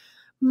so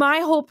my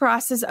whole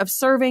process of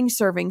serving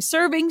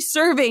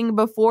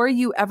before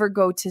you ever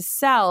go to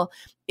sell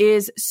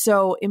is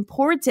so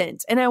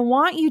important. And I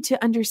want you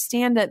to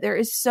understand that there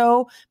is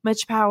so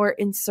much power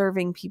in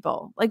serving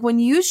people. Like when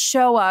you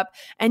show up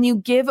and you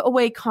give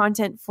away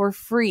content for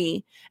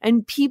free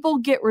and people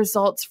get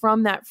results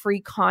from that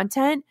free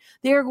content,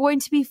 they are going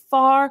to be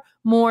far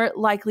more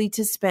likely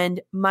to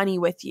spend money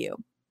with you.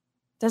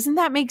 Doesn't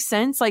that make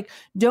sense? Like,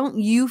 don't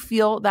you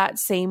feel that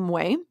same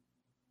way?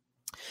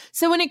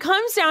 So when it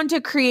comes down to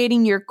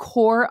creating your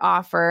core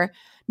offer,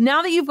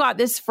 now that you've got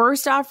this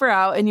first offer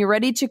out and you're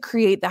ready to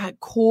create that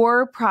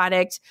core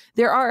product,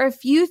 there are a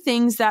few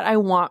things that I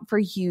want for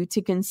you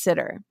to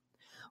consider.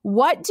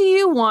 What do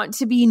you want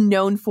to be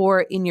known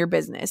for in your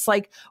business?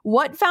 Like,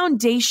 what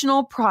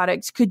foundational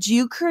product could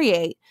you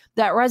create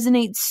that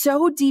resonates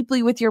so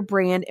deeply with your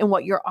brand and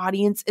what your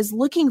audience is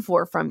looking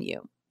for from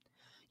you?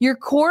 Your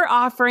core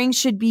offering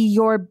should be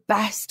your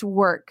best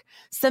work,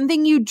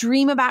 something you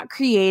dream about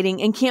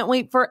creating and can't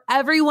wait for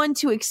everyone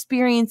to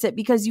experience it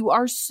because you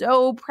are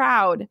so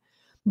proud.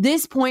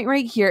 This point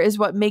right here is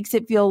what makes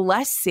it feel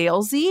less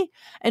salesy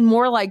and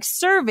more like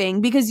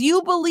serving because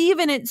you believe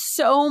in it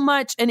so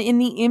much and in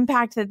the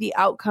impact that the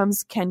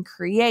outcomes can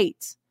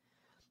create.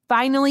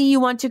 Finally, you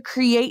want to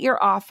create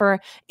your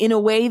offer in a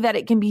way that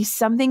it can be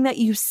something that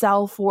you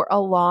sell for a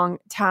long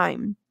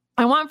time.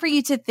 I want for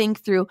you to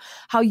think through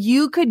how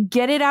you could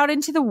get it out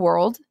into the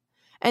world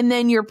and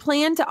then your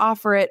plan to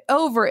offer it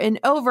over and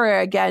over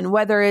again,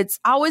 whether it's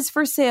always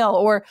for sale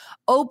or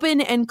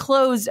open and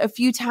closed a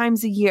few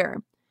times a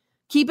year.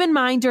 Keep in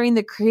mind during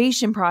the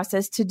creation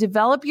process to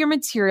develop your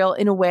material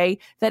in a way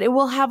that it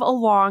will have a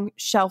long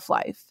shelf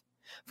life.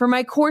 For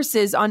my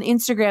courses on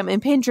Instagram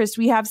and Pinterest,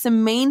 we have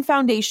some main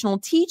foundational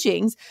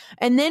teachings,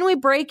 and then we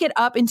break it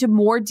up into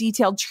more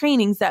detailed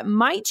trainings that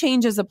might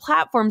change as the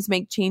platforms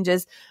make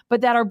changes,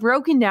 but that are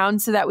broken down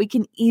so that we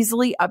can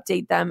easily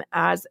update them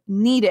as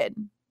needed.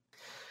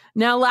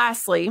 Now,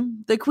 lastly,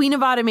 the queen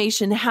of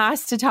automation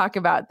has to talk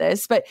about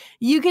this, but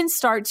you can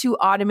start to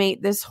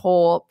automate this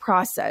whole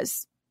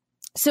process.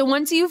 So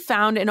once you've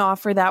found an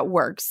offer that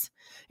works,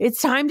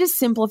 it's time to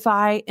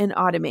simplify and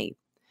automate.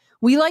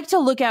 We like to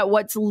look at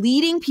what's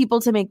leading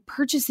people to make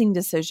purchasing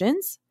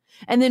decisions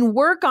and then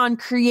work on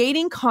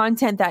creating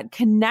content that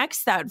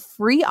connects that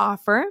free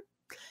offer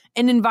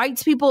and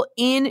invites people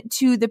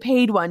into the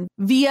paid one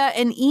via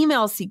an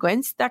email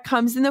sequence that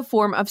comes in the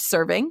form of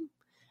serving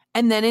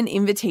and then an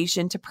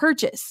invitation to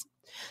purchase.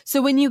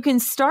 So when you can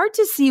start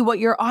to see what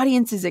your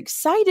audience is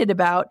excited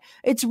about,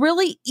 it's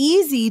really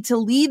easy to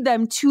lead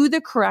them to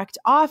the correct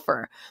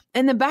offer.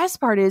 And the best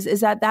part is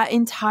that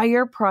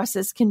entire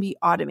process can be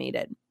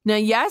automated. Now,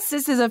 yes,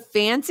 this is a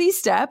fancy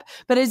step,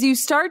 but as you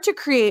start to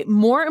create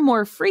more and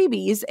more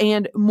freebies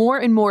and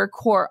more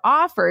core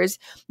offers,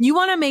 you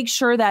want to make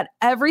sure that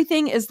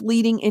everything is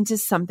leading into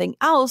something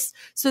else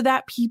so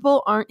that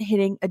people aren't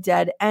hitting a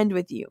dead end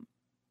with you.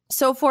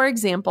 So for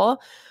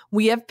example,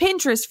 we have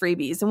Pinterest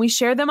freebies and we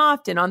share them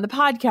often on the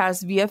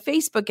podcast via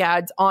Facebook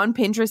ads on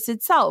Pinterest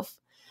itself.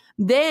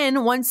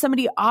 Then once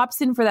somebody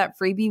opts in for that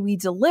freebie, we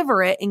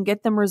deliver it and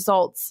get them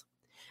results.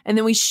 And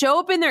then we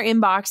show up in their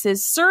inboxes,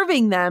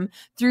 serving them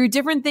through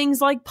different things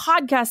like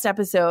podcast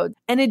episodes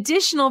and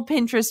additional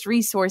Pinterest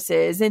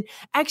resources and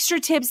extra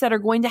tips that are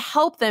going to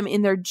help them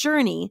in their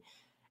journey.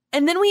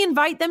 And then we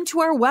invite them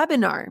to our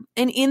webinar.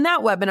 And in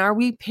that webinar,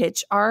 we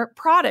pitch our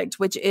product,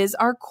 which is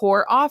our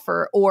core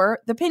offer or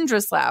the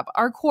Pinterest Lab,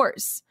 our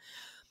course.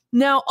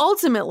 Now,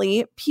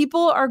 ultimately,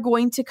 people are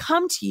going to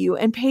come to you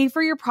and pay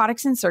for your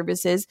products and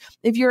services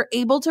if you're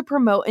able to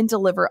promote and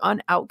deliver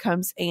on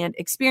outcomes and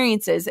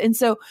experiences. And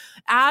so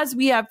as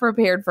we have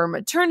prepared for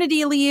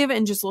maternity leave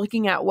and just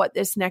looking at what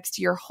this next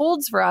year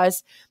holds for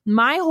us,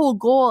 my whole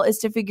goal is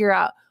to figure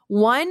out,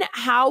 one,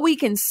 how we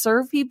can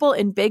serve people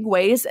in big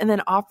ways and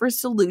then offer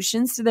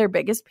solutions to their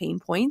biggest pain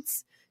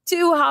points.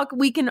 2, how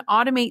we can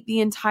automate the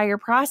entire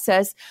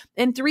process.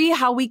 And 3,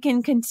 how we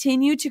can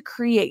continue to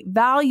create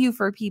value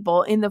for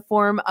people in the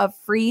form of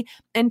free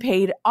and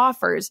paid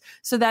offers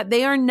so that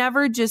they are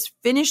never just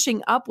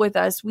finishing up with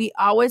us. We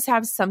always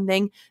have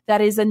something that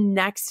is a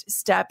next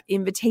step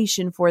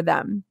invitation for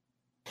them.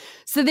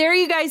 So there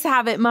you guys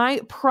have it,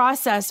 my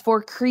process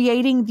for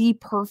creating the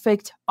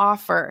perfect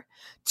offer.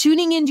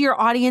 Tuning into your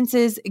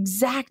audience's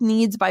exact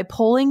needs by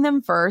polling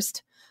them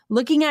first,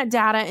 looking at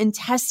data and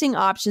testing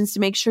options to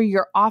make sure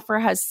your offer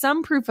has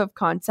some proof of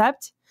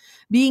concept,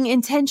 being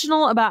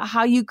intentional about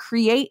how you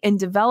create and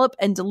develop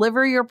and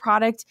deliver your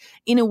product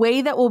in a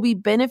way that will be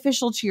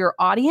beneficial to your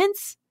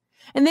audience,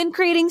 and then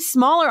creating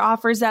smaller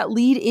offers that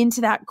lead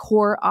into that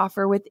core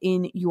offer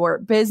within your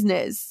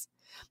business.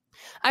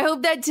 I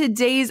hope that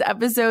today's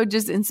episode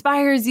just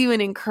inspires you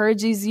and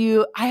encourages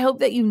you. I hope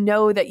that you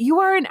know that you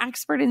are an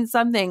expert in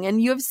something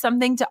and you have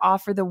something to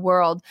offer the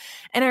world.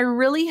 And I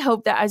really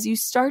hope that as you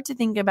start to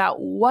think about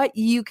what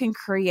you can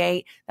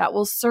create that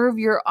will serve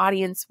your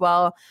audience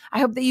well, I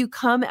hope that you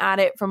come at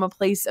it from a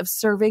place of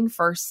serving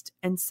first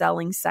and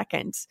selling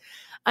second.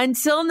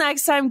 Until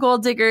next time, goal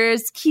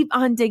diggers, keep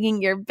on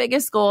digging your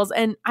biggest goals.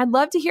 And I'd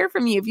love to hear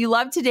from you. If you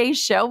love today's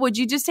show, would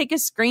you just take a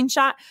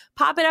screenshot,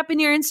 pop it up in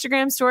your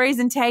Instagram stories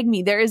and tag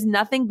me? There is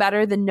nothing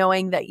better than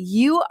knowing that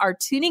you are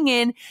tuning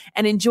in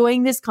and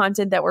enjoying this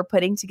content that we're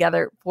putting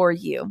together for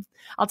you.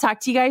 I'll talk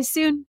to you guys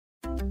soon.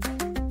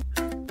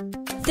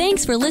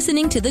 Thanks for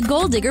listening to the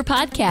Goal Digger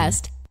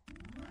Podcast.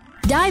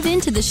 Dive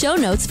into the show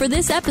notes for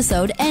this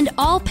episode and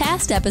all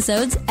past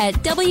episodes at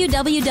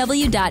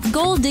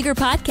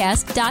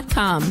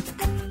www.goaldiggerpodcast.com.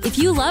 If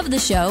you love the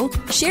show,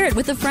 share it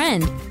with a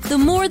friend. The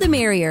more the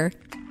merrier.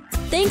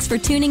 Thanks for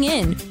tuning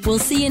in. We'll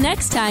see you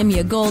next time,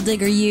 you goal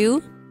digger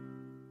you.